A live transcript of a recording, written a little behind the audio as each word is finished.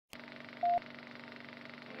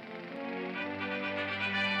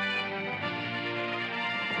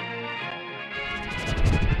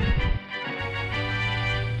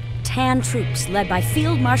Tan troops, led by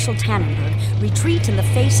Field Marshal Tannenberg, retreat in the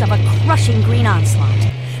face of a crushing green onslaught.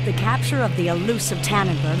 The capture of the elusive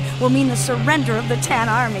Tannenberg will mean the surrender of the Tan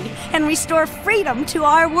Army and restore freedom to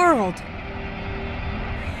our world.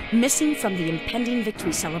 Missing from the impending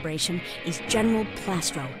victory celebration is General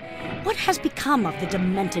Plastro. What has become of the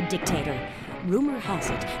demented dictator? Rumor has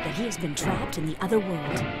it that he has been trapped in the other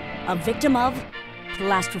world, a victim of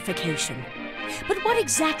plastification. But what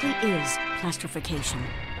exactly is plastification?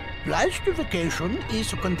 Plastification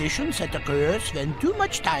is a condition that occurs when too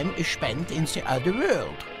much time is spent in the other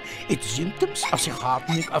world. Its symptoms are the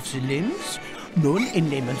hardening of the limbs, known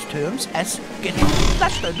in layman's terms as getting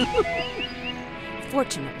plastered.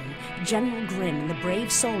 Fortunately, General Grimm and the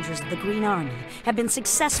brave soldiers of the Green Army have been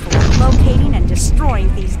successful in locating and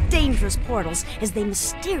destroying these dangerous portals as they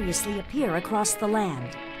mysteriously appear across the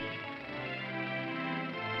land.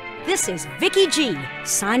 This is Vicky G,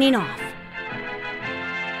 signing off.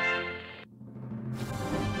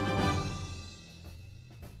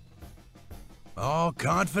 All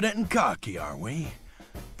confident and cocky, are we?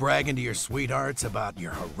 Bragging to your sweethearts about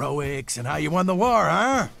your heroics and how you won the war,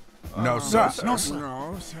 huh? No, sir. No, sir.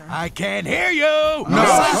 No, sir. I can't hear you!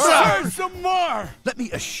 No, sir! Some more! Let me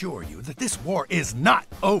assure you that this war is not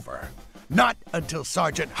over. Not until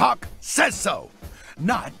Sergeant Hawk says so.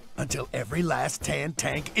 Not until every last Tan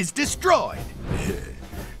tank is destroyed.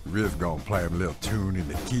 Riff gonna play him a little tune in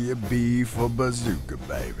the key of B for bazooka,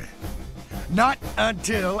 baby. Not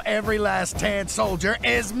until every last Tan soldier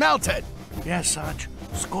is melted. Yes, Sarge.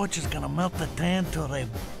 Scorch is gonna melt the tan to a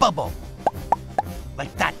bubble.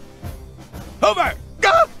 Like that. Over!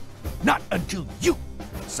 Go! Not until you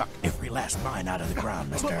suck every last mine out of the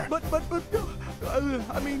ground, mister.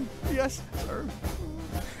 I mean, yes, sir.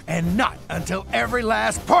 And not until every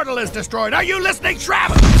last portal is destroyed. Are you listening,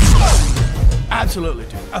 Shrav? Absolutely,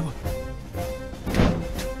 dude.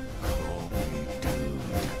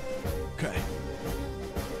 Okay.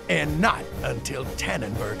 And not until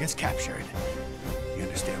Tannenberg is captured. You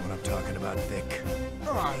understand what I'm talking about, Vic?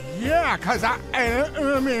 Oh, yeah, because I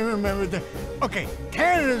mean, remember the... Okay,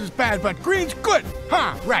 tan is bad, but green's good.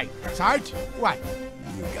 Huh, right. Sarge, what?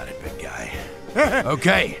 You got it, big guy.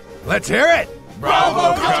 Okay, let's hear it.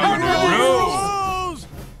 Bravo, Commander Rules!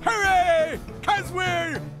 Hooray! Because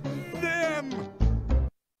we're them!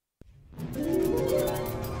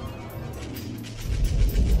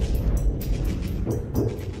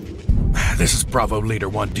 This is Bravo Leader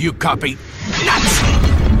 1. Do you copy? Nuts!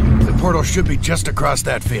 The portal should be just across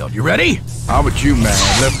that field. You ready? How about you, man?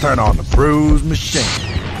 Let's turn on the bruise machine.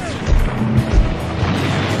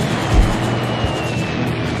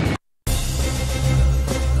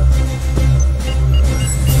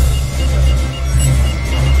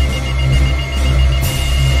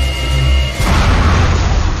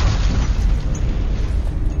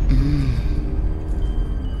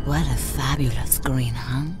 What a fabulous green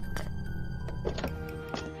hunk.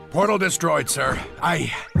 Portal destroyed, sir.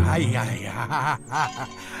 Hi,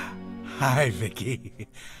 Vicky.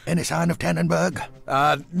 Any sign of Tannenberg?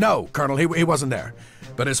 No, Colonel, he wasn't there.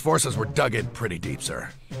 But his forces were dug in pretty deep, sir.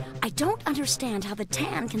 I don't understand how the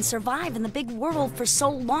Tan can survive in the big world for so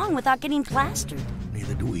long without getting plastered.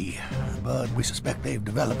 Neither do we. But we suspect they've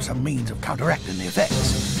developed some means of counteracting the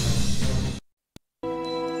effects.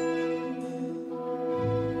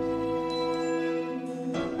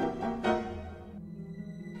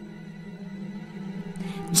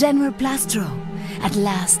 General Plastro, at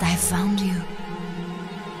last I found you.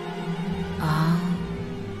 Ah,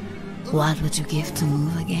 what would you give to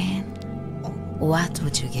move again? What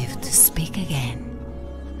would you give to speak again?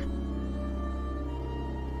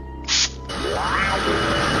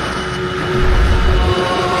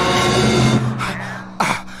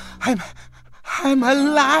 I'm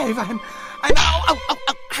alive. I'm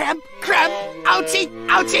crab,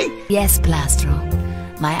 ouchie. Yes, Plastro.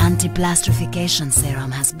 My anti-plastrification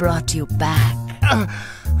serum has brought you back.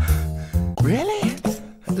 Really?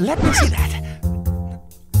 Let me see that.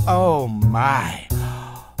 Oh my.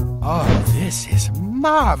 Oh, this is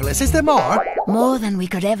marvelous. Is there more? More than we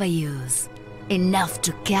could ever use. Enough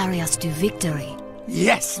to carry us to victory.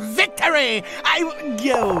 Yes, victory!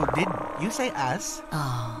 Yo, did you say us?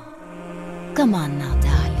 Oh, come on now,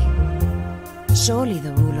 darling. Surely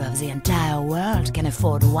the ruler of the entire world can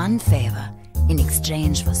afford one favor in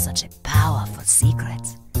exchange for such a powerful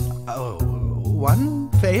secret. Oh,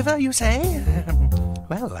 one favor, you say?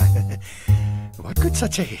 Well, what could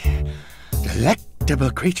such a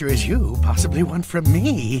delectable creature as you possibly want from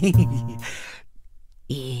me?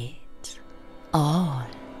 Eat all.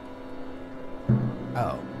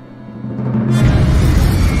 Oh.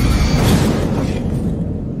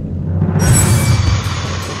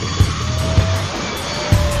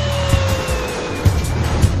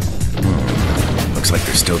 Looks like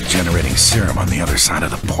they're still generating serum on the other side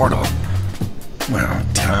of the portal. Well,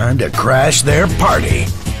 time to crash their party.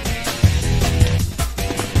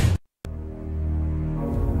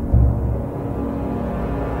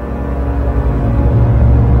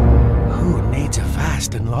 Who needs a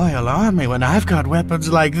fast and loyal army when I've got weapons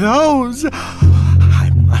like those? I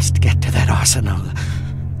must get to that arsenal.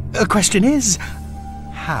 The question is,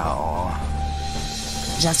 how?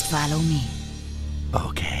 Just follow me.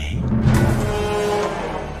 Okay.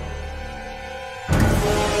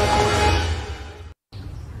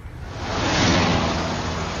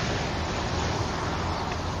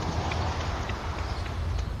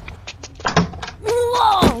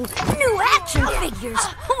 Whoa! New action figures!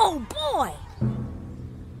 Oh boy!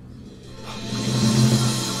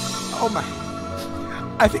 Oh my.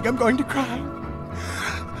 I think I'm going to cry.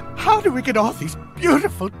 How do we get all these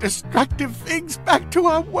beautiful, destructive things back to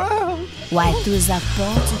our world? Why through the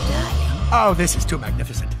portal, darling? Oh, this is too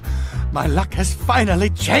magnificent. My luck has finally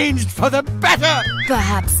changed for the better!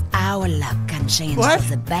 Perhaps our luck can change What?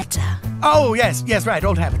 for the better. Oh, yes, right,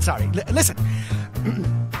 old habit, sorry. Listen.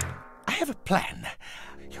 I have a plan.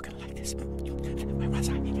 You're gonna like this. Where was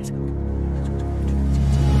I? Yes.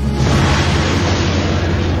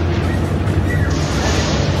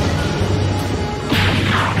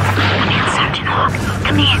 Sergeant Hawk,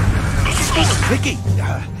 come in. This is Vicky. Vicky,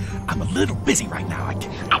 I'm a little busy right now.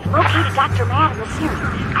 I've located Dr. Mad in the serum.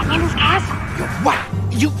 I'm in his castle. What?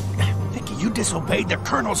 Vicky, you disobeyed the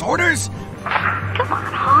Colonel's orders? Come on,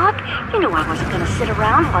 Hawk. You knew I wasn't going to sit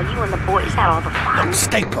around while you and the boys had all the fun.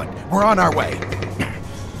 Stay put. We're on our way.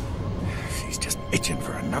 She's just itching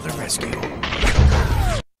for another rescue.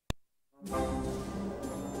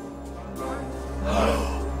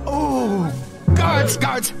 Oh,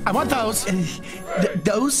 guards! I want those.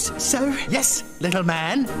 Those, sir? Yes, little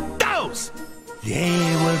man. Those! They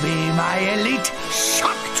will be my elite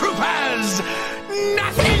shock troopers!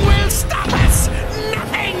 Nothing will stop us!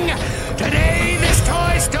 Nothing! Today, this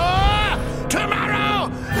toy store! Tomorrow,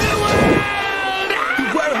 the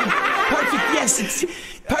world! Perfect, yes, it's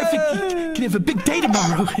perfect. Can have a big day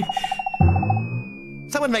tomorrow.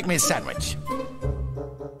 Someone make me a sandwich.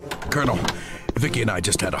 Colonel, Vicky and I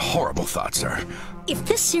just had a horrible thought, sir. If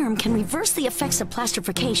this serum can reverse the effects of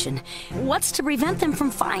plastification, what's to prevent them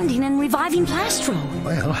from finding and reviving Plastro?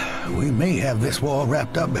 Well, we may have this war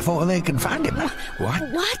wrapped up before they can find him.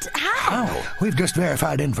 What? What? How? Oh, we've just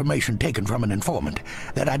verified information taken from an informant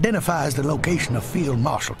that identifies the location of Field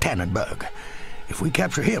Marshal Tannenberg. If we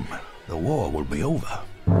capture him, the war will be over.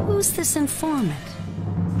 Who's this informant?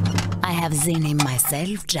 I have seen him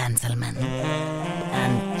myself, gentlemen.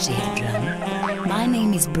 And children. My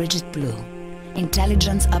name is Bridget Blue,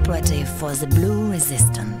 intelligence operative for the Blue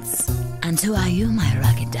Resistance. And who are you, my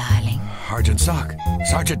rugged darling? Sergeant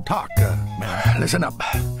Talk. Listen up.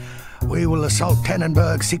 We will assault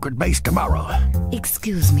Tannenberg's secret base tomorrow.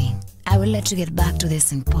 Excuse me. I will let you get back to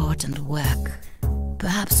this important work.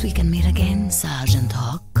 Perhaps we can meet again, Sergeant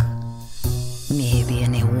Hawk. Maybe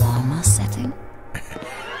in a warmer setting?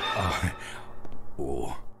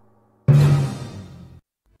 Oh.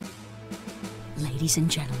 Ladies and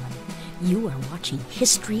gentlemen, you are watching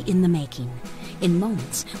history in the making. In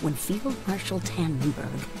moments, when Field Marshal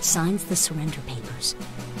Tannenberg signs the surrender papers,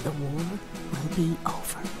 the war will be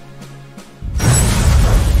over.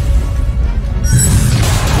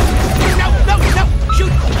 No!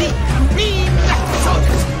 Shoot the green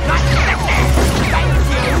soldiers! Not thank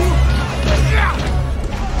you!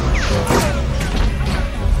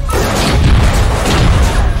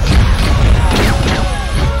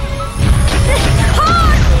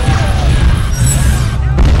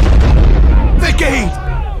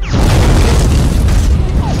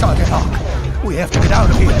 Sergeant Hawk, we have to get out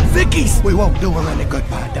of here. Vicky's! We won't do her any good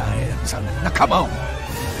by dying, son. Now come on.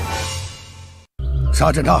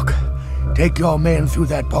 Sergeant Hawk, take your men through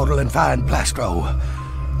that portal and find Plastro.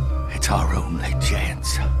 It's our only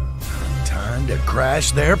chance. Time to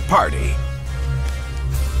crash their party.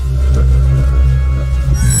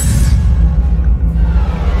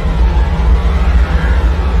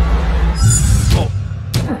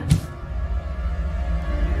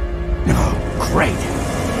 Great!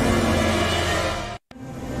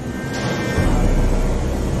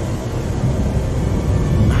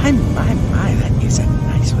 My, that is a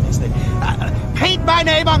nice one, isn't it? Paint my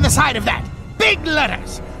name on the side of that! Big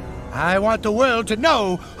letters! I want the world to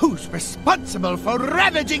know who's responsible for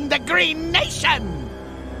ravaging the Green Nation!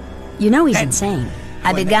 You know he's insane.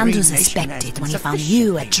 I when the began to Green suspect Nation it has when he been found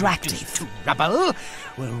you sufficiently attractive. reduced to rubble,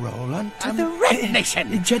 we'll roll on to the Red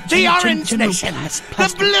Nation, Gen- the Gen- Orange General Nation,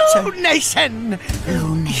 Plas- the Blue Nation.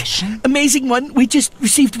 Blue Nation? Amazing one. We just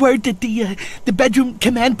received word that the bedroom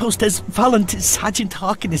command post has fallen to Sergeant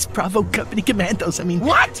Hawk and his Bravo Company commandos. I mean,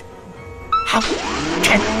 What? How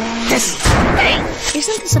can this be?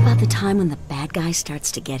 Isn't this about the time when the bad guy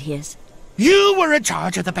starts to get his? You were in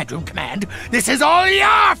charge of the bedroom command. This is all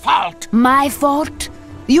your fault. My fault?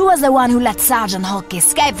 You was the one who let Sergeant Hawk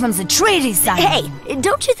escape from the treaty zone. Hey,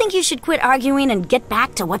 don't you think you should quit arguing and get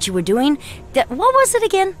back to what you were doing? What was it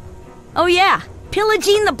again? Oh yeah,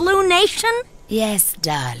 pillaging the Blue Nation? Yes,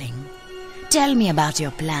 darling. Tell me about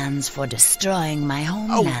your plans for destroying my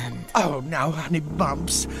homeland. Oh, now, honey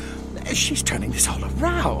bumps. She's turning this all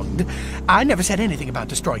around. I never said anything about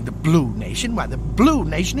destroying the Blue Nation. Why, the Blue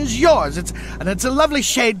Nation is yours. It's a lovely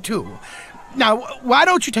shade, too. Now, why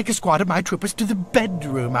don't you take a squad of my troopers to the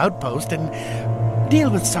bedroom outpost and deal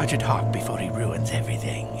with Sergeant Hawk before he ruins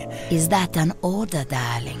everything? Is that an order,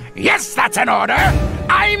 darling? Yes, that's an order.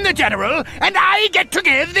 I'm the general, and I get to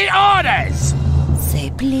give the orders.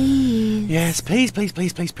 Say please. Yes, please, please,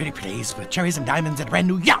 please, please, pretty please, with cherries and diamonds and a brand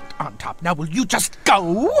new yacht on top. Now, will you just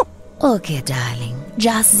go? Okay, darling.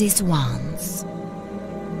 Just this once.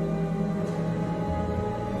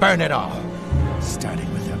 Burn it all,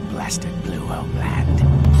 starting with your blasted blue homeland.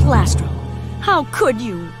 Plastro, how could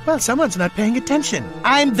you? Well, someone's not paying attention.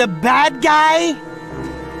 I'm the bad guy?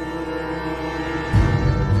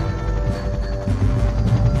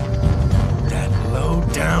 That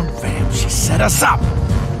low-down vamp, she set us up.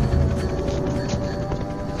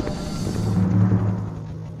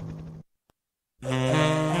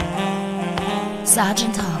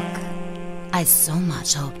 Sergeant Hawk, I so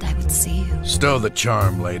much hoped I would see you. Stow the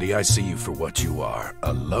charm, lady. I see you for what you are.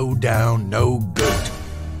 A low-down, no-good.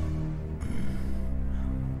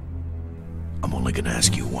 I'm only gonna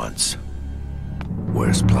ask you once.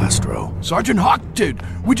 Where's Plastro? Sergeant Hawk, dude,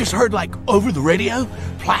 we just heard, like, over the radio,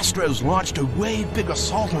 Plastro's launched a way big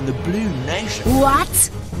assault on the Blue Nation. What?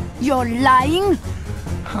 You're lying?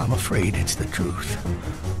 I'm afraid it's the truth.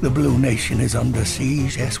 The Blue Nation is under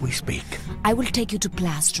siege as we speak. I will take you to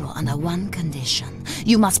Plastro under one condition.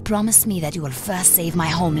 You must promise me that you will first save my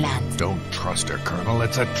homeland. Don't trust her, Colonel.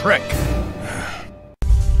 It's a trick.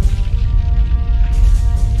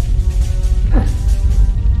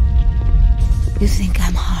 You think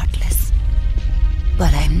I'm heartless,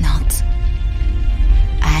 but I'm not.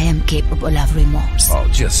 I am capable of remorse. Oh,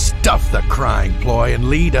 just stuff the crying ploy and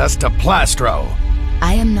lead us to Plastro.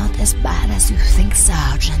 I am not as bad as you think,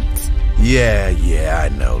 Sergeant. Yeah, I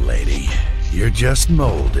know, lady. You're just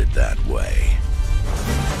molded that way.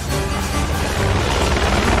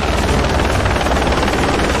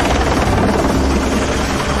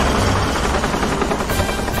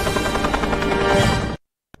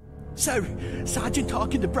 Sir, Sergeant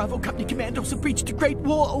Hawk and the Bravo Company commandos have breached the Great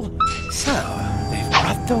Wall. So, they've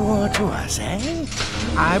brought the war to us, eh?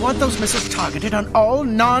 I want those missiles targeted on all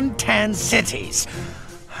non-tan cities.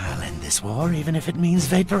 I'll end this war even if it means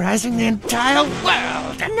vaporizing the entire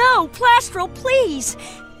world. No, Plastro, please!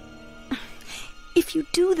 If you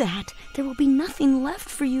do that, there will be nothing left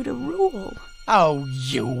for you to rule. Oh,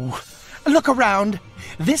 you. Look around.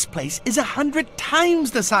 This place is 100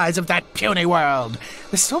 times the size of that puny world.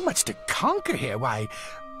 There's so much to conquer here. Why,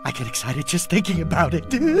 I get excited just thinking about it.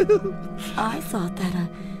 I thought that a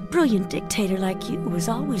brilliant dictator like you was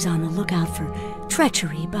always on the lookout for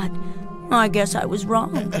treachery, but I guess I was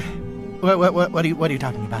wrong. What are you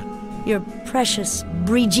talking about? Your precious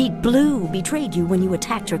Brigitte Blue betrayed you when you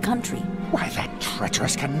attacked her country. Why, that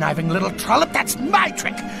treacherous, conniving little trollop, that's my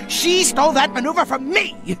trick. She stole that maneuver from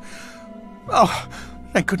me. Oh,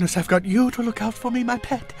 thank goodness I've got you to look out for me, my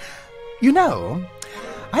pet. You know,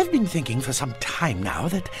 I've been thinking for some time now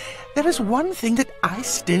that there is one thing that I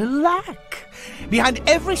still lack. Behind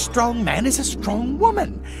every strong man is a strong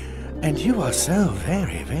woman. And you are so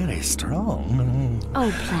very, very strong.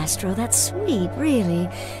 Oh, Plastro, that's sweet, really.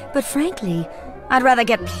 But frankly, I'd rather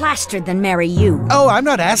get plastered than marry you. Oh, I'm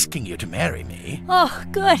not asking you to marry me. Oh,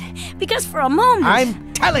 good. Because for a moment...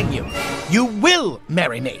 I'm telling you, you will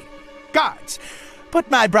marry me. Guards,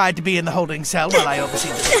 put my bride-to-be in the holding cell while I oversee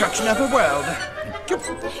the destruction of her world.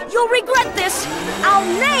 You'll regret this. I'll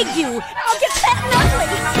nag you. I'll get fat and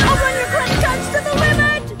ugly. I'll run your credit cards to the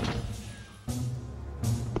limit.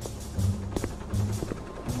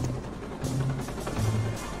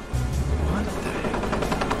 What the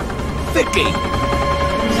heck? Vicky!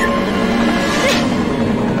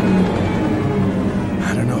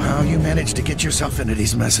 I don't know how you managed to get yourself into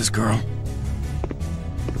these messes, girl.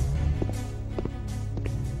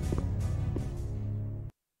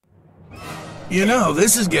 You know,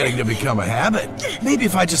 this is getting to become a habit. Maybe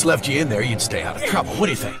if I just left you in there, you'd stay out of trouble. What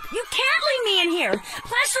do you think? You can't leave me in here.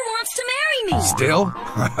 Plaster wants to marry me. Still?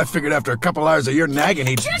 I figured after a couple hours of your nagging,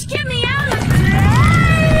 he'd... Just get me out of here.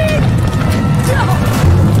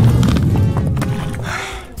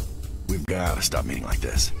 We've got to stop meeting like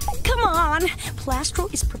this. Come on. Plastro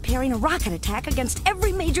is preparing a rocket attack against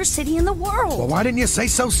every major city in the world. Well, why didn't you say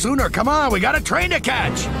so sooner? Come on, we got a train to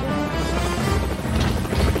catch.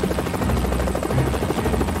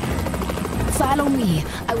 Follow me.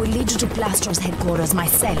 I will lead you to Plastro's headquarters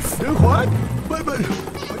myself. Do what? But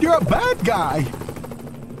you're a bad guy.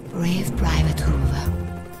 Brave Private Hoover,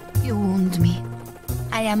 you wound me.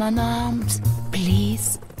 I am unarmed.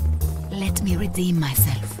 Please, let me redeem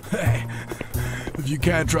myself. Hey, if you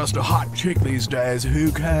can't trust a hot chick these days,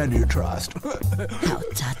 who can you trust? How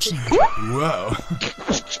touching. Whoa.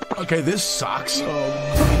 Okay, this sucks.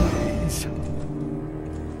 Oh, please.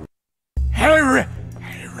 Harry!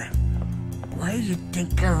 Where do you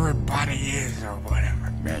think everybody is or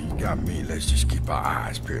whatever? Man, you got me. Let's just keep our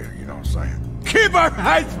eyes peeled, you know what I'm saying? Keep our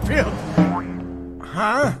eyes peeled!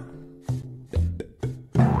 Huh?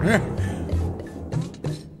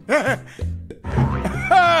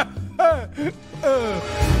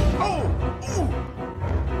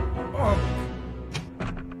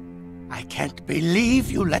 I can't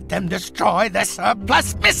believe you let them destroy the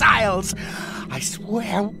surplus missiles. I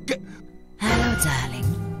swear... Hello, darling.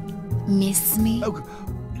 Miss me? Oh,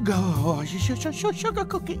 go, sugar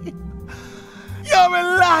cookie. You're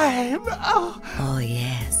alive! Oh,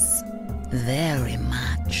 yes. Very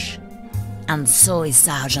much. And so is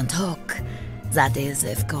Sergeant Hook. That is,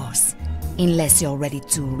 of course, unless you're ready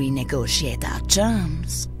to renegotiate our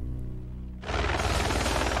terms.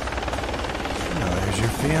 There's your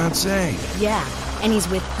fiancé. Yeah, and he's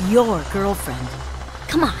with your girlfriend.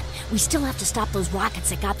 Come on, we still have to stop those rockets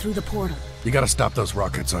that got through the portal. You gotta stop those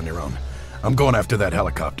rockets on your own. I'm going after that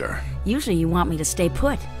helicopter. Usually you want me to stay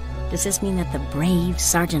put. Does this mean that the brave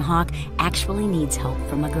Sergeant Hawk actually needs help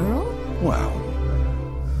from a girl? Well,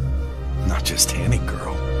 not just any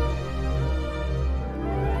girl.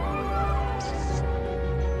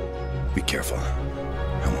 Be careful.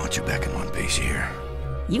 I want you back in one piece here.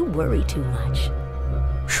 You worry too much.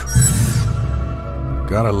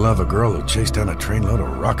 Gotta love a girl who chased down a trainload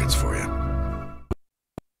of rockets for you.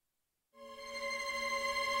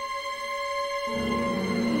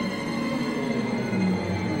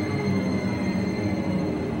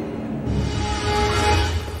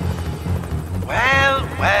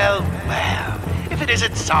 Well. If it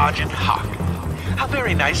isn't Sergeant Hawk. How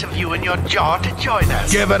very nice of you and your jaw to join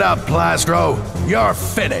us. Give it up, Plastro. You're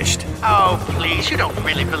finished. Oh, please, you don't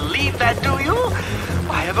really believe that, do you?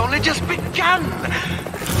 I have only just begun.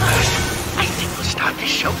 I think we'll start the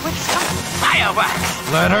show with some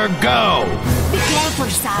fireworks. Let her go. Be careful,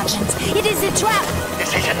 Sergeant. It is a trap.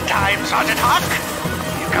 Decision time, Sergeant Hawk.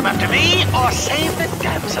 You come after me or save the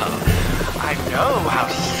damsel. I know how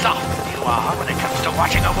soft you are when it comes to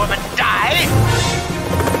watching a woman die.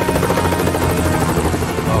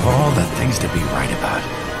 Of all the things to be right about,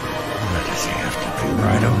 why does he have to be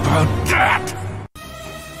right about that?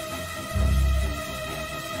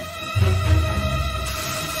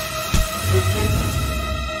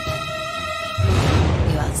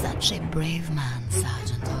 You are such a brave man,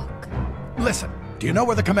 Sergeant Hawk. Listen, do you know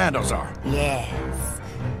where the commandos are?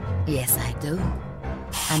 Yes, I do.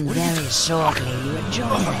 And very shortly you will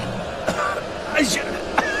join them. I should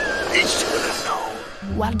have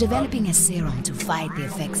known. While developing a serum to fight the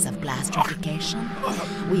effects of plastification,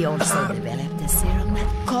 we also developed a serum that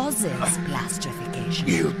causes plastification.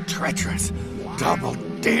 You treacherous,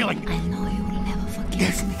 double-dealing... I know you will never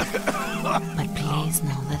forgive me, but please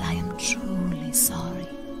know that I am truly sorry.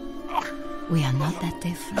 We are not that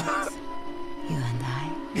different, you and I.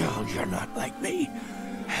 No, you're not like me.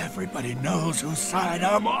 Everybody knows whose side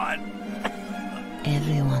I'm on.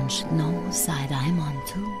 Everyone should know whose side I'm on,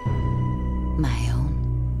 too. My own.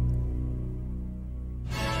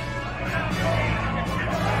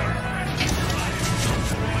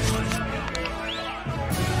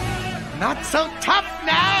 Not so tough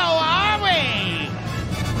now, are we?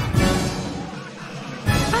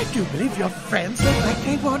 I do believe your friends look like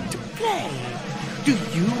they want to play. Do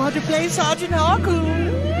you want to play, Sergeant Hawk?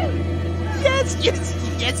 Yes, you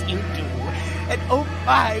do. And oh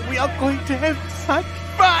my, we are going to have such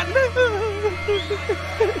fun.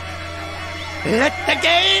 Let the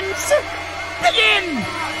games begin!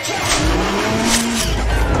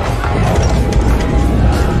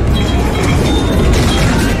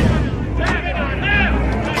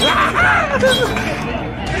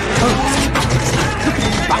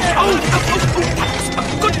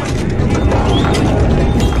 Good one.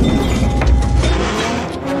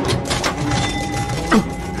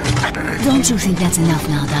 you think that's enough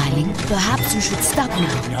now, darling? Perhaps you should stop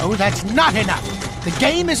now. No, that's not enough. The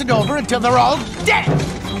game isn't over until they're all dead.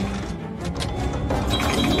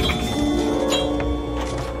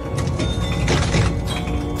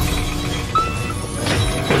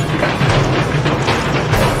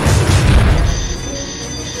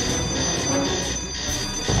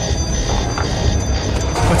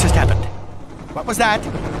 What just happened? What was that?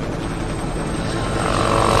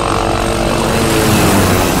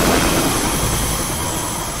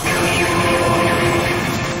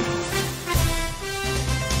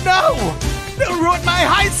 No! They'll ruin my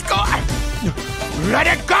high score! Let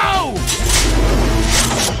it go!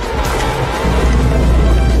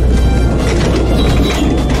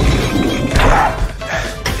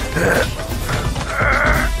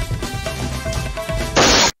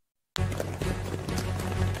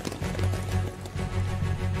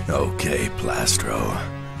 Okay, Plastro.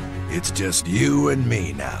 It's just you and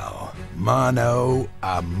me now. Mano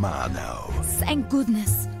a mano. Thank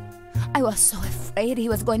goodness. I was so afraid he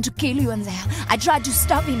was going to kill you in there. I tried to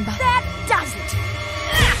stop him, but that does it.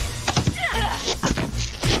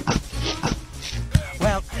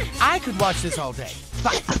 Well, I could watch this all day,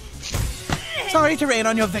 but... Sorry to rain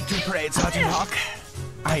on your victory parade, Sergeant Hawk.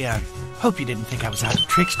 I, hope you didn't think I was out of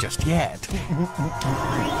tricks just yet.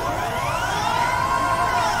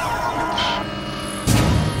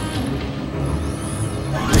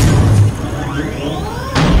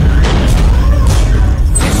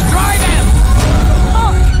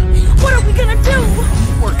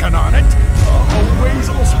 Working on it. Oh,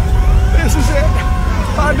 weasels. This is it.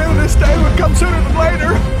 I knew this day would come sooner than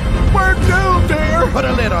later. We're doomed here. Put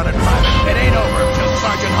a lid on it, Private. It ain't over until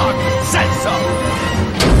Sergeant Hawk says so.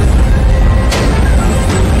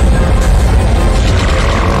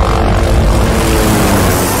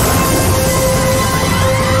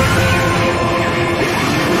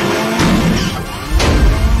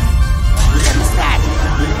 What's that?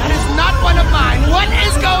 That is not one of mine. What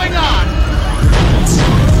is going on?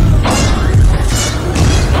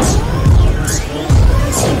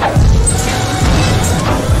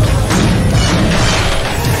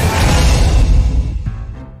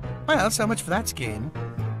 Well, so much for that scheme.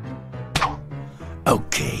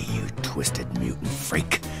 Okay, you twisted mutant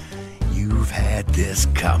freak. You've had this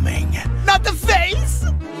coming. Not the face!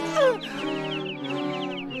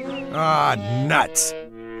 Ah, nuts.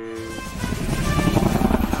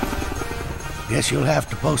 Guess you'll have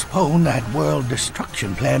to postpone that world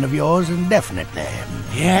destruction plan of yours indefinitely.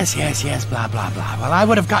 Yes, blah, blah, blah. Well, I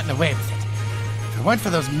would have gotten away with it. If it weren't for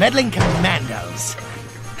those meddling commandos.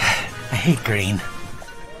 I hate Green.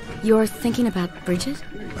 You're thinking about Bridget?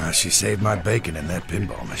 She saved my bacon in that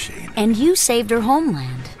pinball machine. And you saved her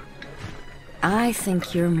homeland. I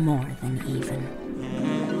think you're more than even.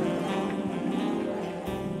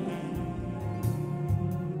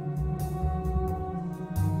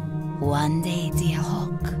 One day, dear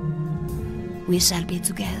Hawk, we shall be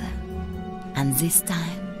together. And this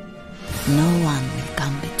time, no one will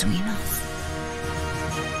come between.